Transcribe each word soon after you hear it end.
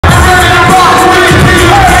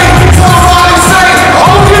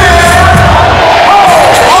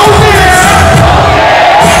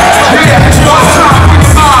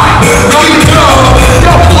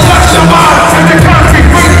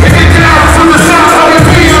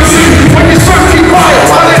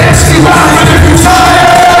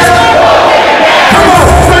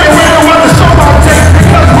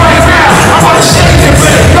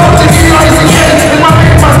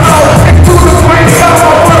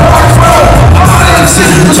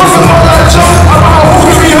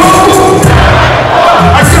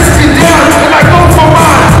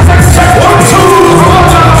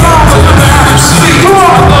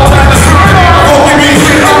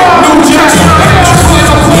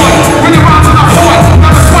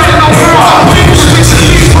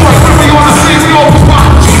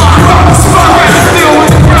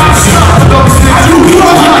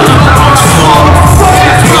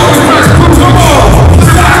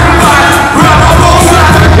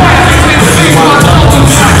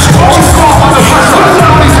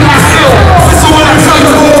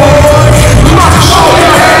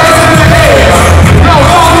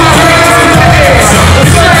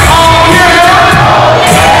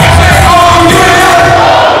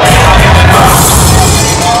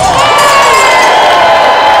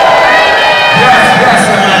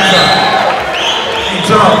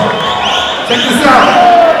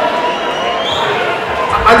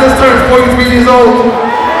I just turned 43 years old.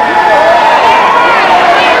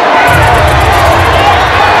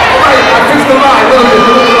 Right, I fixed the lie, a little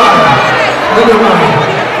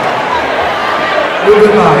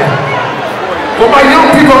bit lie. For my young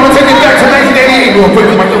people, I'm gonna take it back to 1988 real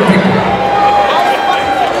quick, my young people.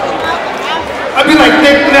 I'd be like,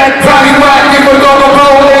 Nick, that, Johnny, Wack, give a dog a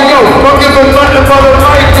blow, hey yo, don't give a nothing but a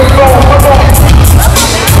microphone, come on.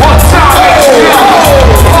 One time,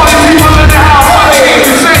 all these people in the house,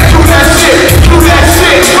 you say, do that shit, do it.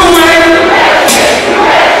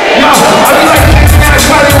 Yo, I'd be like, Nick, that,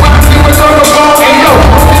 Johnny, Wack, give a dog a blow, hey yo,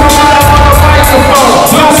 don't give a nothing but a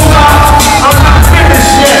microphone. Don't stop, I'm not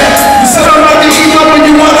finished yet. You said I'm not the ego when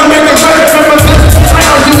you wanna make a record, remember this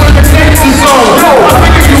round, you in the danger zone. Yo, I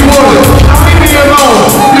think you would. Alone.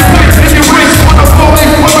 You think and you wish on the phone, they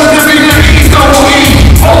put us in the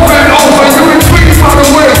E-double-E. Over and over, you retreat by the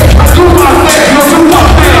way. I do my thing, you do one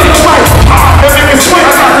thing on the right. That make it sweat,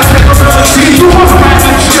 I got the capability. You want to have to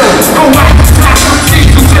chill. Go back to tax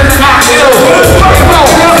routine, you said it not ill. Hey, no,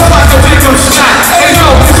 it's like a bigger snack. Hey,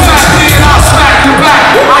 no, you smack me and I'll smack you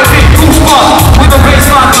back. I get goosebumps with the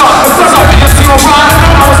baseline up. It's like the empty on ride,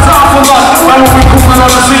 now it's time for us. I won't be moving on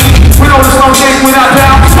the scene. We know there's no game without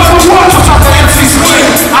down. But the world is not the MC swing.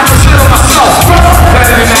 I consider myself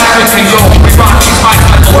better than average, and yo, we rock these mics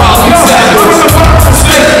like the wild you said.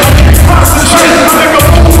 Concentrate, I make a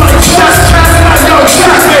move like chest, like yo,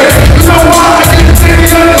 chest, you know why I get the thing,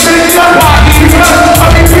 why I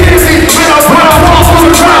be busy, when I walk through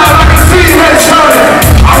the crowd, I can see heads turning.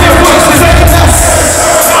 I hear voices say,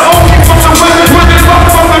 I only from the women, up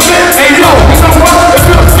from the men. Hey yo, you know what? It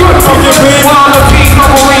feels good from your bed. While the beat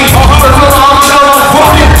bubbling,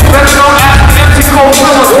 better known as the empty cold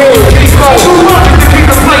killer, too much to keep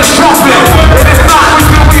the place jumping. If it's not we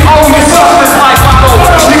feel we owe you something like Otto.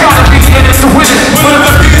 You gotta be in it to win it. But if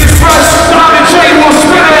the beat is fresh, Diamond J will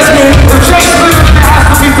spin it. The J split it, it has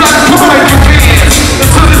to be blessed to make it big.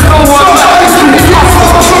 Until there's no one left.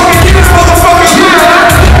 Motherfucking year, motherfucking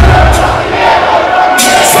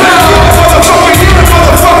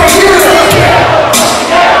year.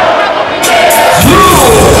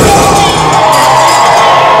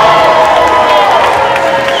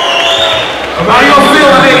 How you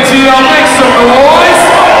feeling, ATL? Make some noise!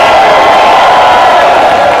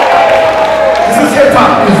 This is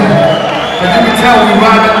hip-hop music. As you can tell, we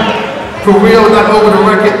rhyming for real, not over the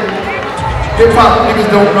record. Hip-hop niggas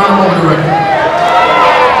don't rhyme over the record.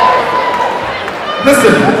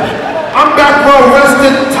 Listen, I'm back well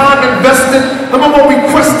rested, time invested, number one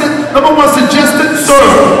requested, number one suggested, sir.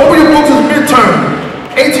 Over your books is midterm.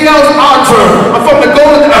 ATL's our turn. I'm from the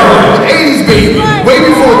golden era, the 80s baby.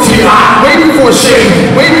 Way before T.I., way before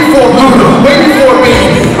Shane, way before Luda, way before me.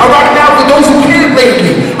 I rock now for those who can't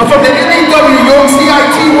lately. I'm from the N.A.W. York,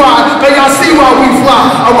 C.I.T.Y. Now y'all see why we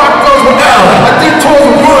fly. I rock girls with L. I did tours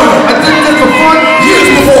with Run. I did this for fun years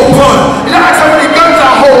before Pun. You know how many guns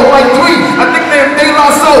I hold? Like 3. I think they're De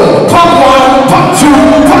La Soul. Pump 1, pump 2,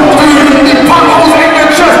 pump 3. These pump holes in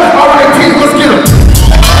your chest. R.I.P. Let's get them.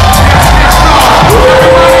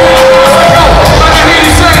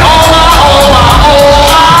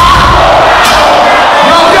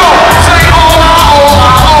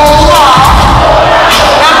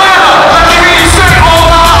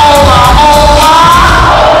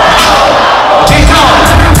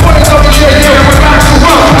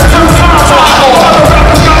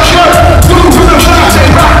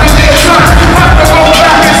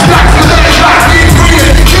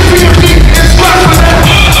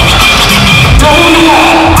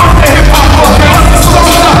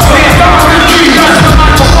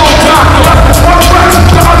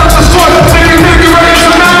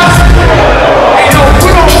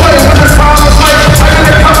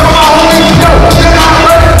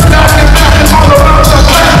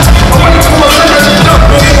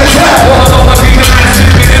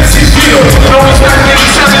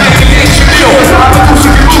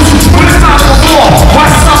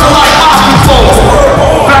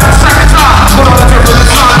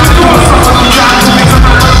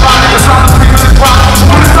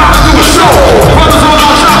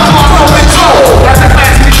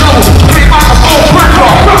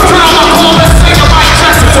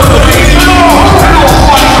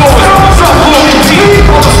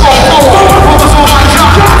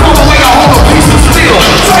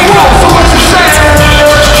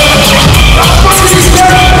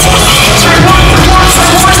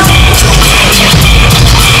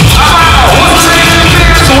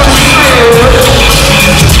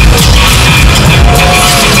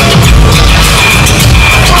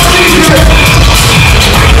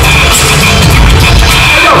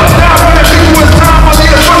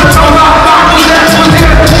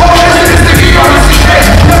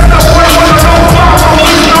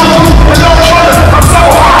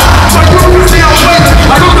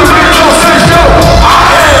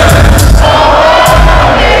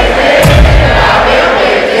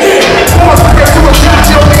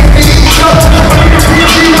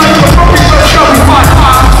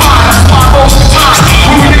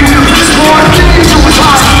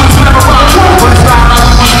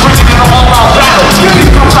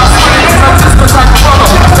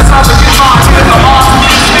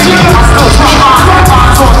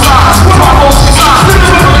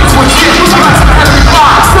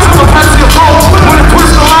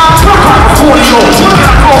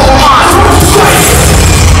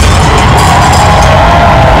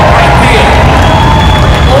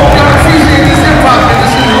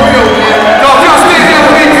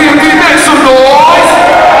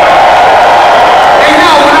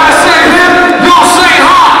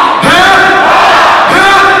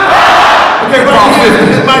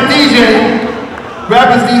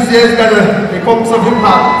 Rappers these days they focus on hip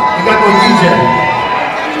hop, they got no DJ.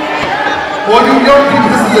 All you young people,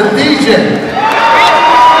 this is a DJ.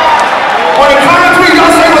 On the count of three,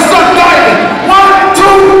 y'all say what's up, Diamond. 1,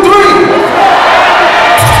 2, 3.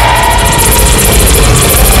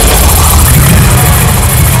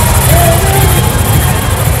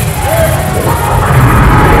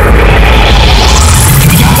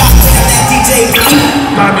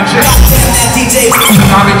 Diamond J. DJ.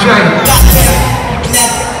 Diamond J.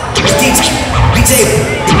 DJ.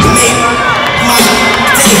 DJ.